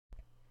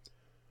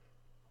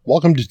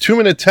Welcome to 2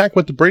 Minute Tech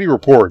with the Brady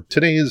Report.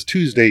 Today is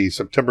Tuesday,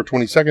 September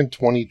 22nd,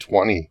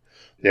 2020.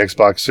 The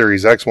Xbox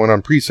Series X went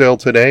on pre-sale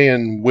today,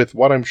 and with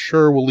what I'm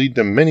sure will lead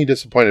to many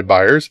disappointed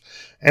buyers,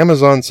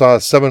 Amazon saw a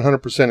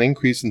 700%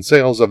 increase in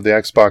sales of the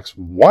Xbox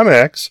One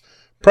X,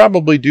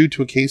 probably due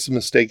to a case of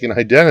mistaken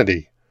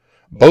identity.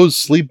 Bose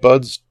Sleep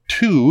Buds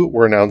 2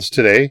 were announced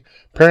today.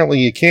 Apparently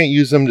you can't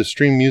use them to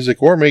stream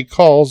music or make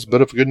calls,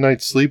 but if a good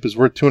night's sleep is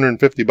worth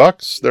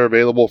 $250, they're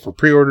available for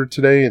pre-order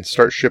today and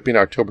start shipping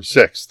October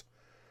 6th.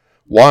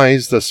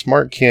 Wyze, the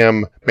smart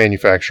cam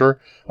manufacturer,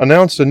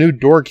 announced a new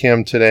door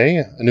cam today,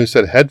 a new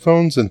set of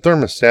headphones and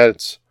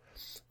thermostats.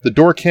 The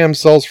door cam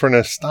sells for an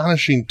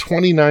astonishing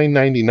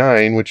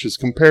 $29.99, which is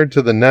compared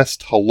to the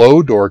Nest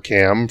Hello door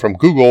cam from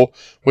Google,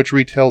 which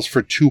retails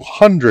for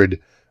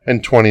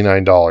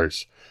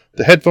 $229.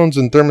 The headphones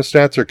and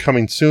thermostats are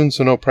coming soon,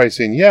 so no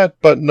pricing yet,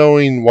 but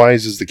knowing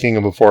Wyze is the king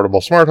of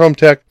affordable smart home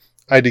tech,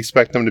 I'd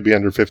expect them to be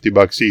under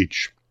 $50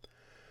 each.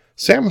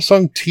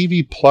 Samsung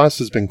TV Plus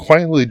has been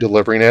quietly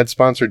delivering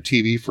ad-sponsored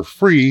TV for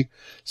free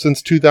since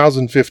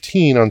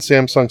 2015 on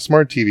Samsung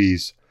Smart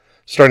TVs.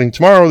 Starting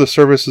tomorrow, the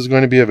service is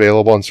going to be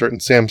available on certain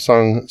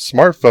Samsung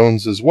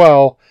smartphones as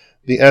well,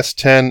 the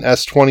S10,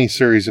 S20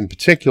 series in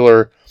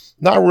particular.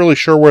 Not really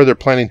sure where they're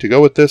planning to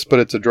go with this, but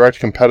it's a direct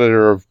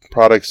competitor of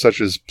products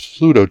such as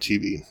Pluto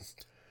TV.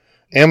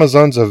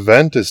 Amazon's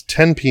event is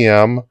 10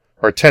 a.m.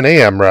 on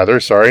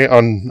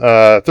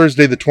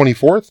Thursday the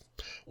 24th.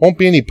 Won't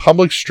be any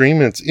public stream,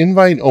 and it's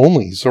invite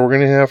only, so we're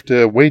going to have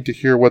to wait to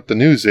hear what the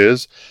news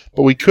is,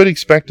 but we could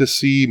expect to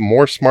see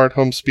more smart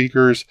home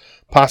speakers,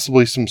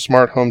 possibly some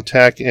smart home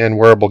tech and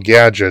wearable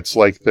gadgets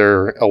like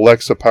their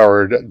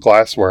Alexa-powered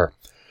glassware.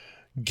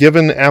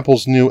 Given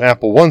Apple's new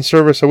Apple One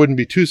service, I wouldn't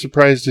be too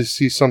surprised to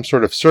see some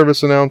sort of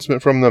service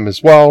announcement from them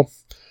as well.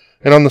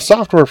 And on the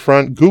software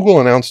front,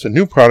 Google announced a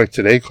new product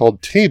today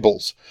called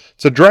Tables.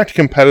 It's a direct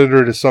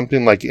competitor to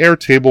something like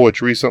Airtable,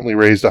 which recently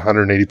raised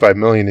 $185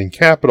 million in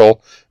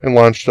capital and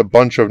launched a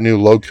bunch of new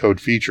low-code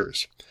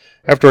features.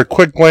 After a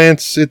quick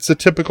glance, it's a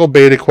typical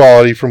beta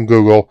quality from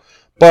Google,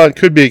 but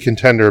could be a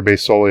contender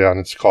based solely on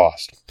its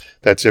cost.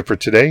 That's it for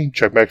today.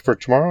 Check back for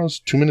tomorrow's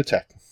 2 Minute Tech.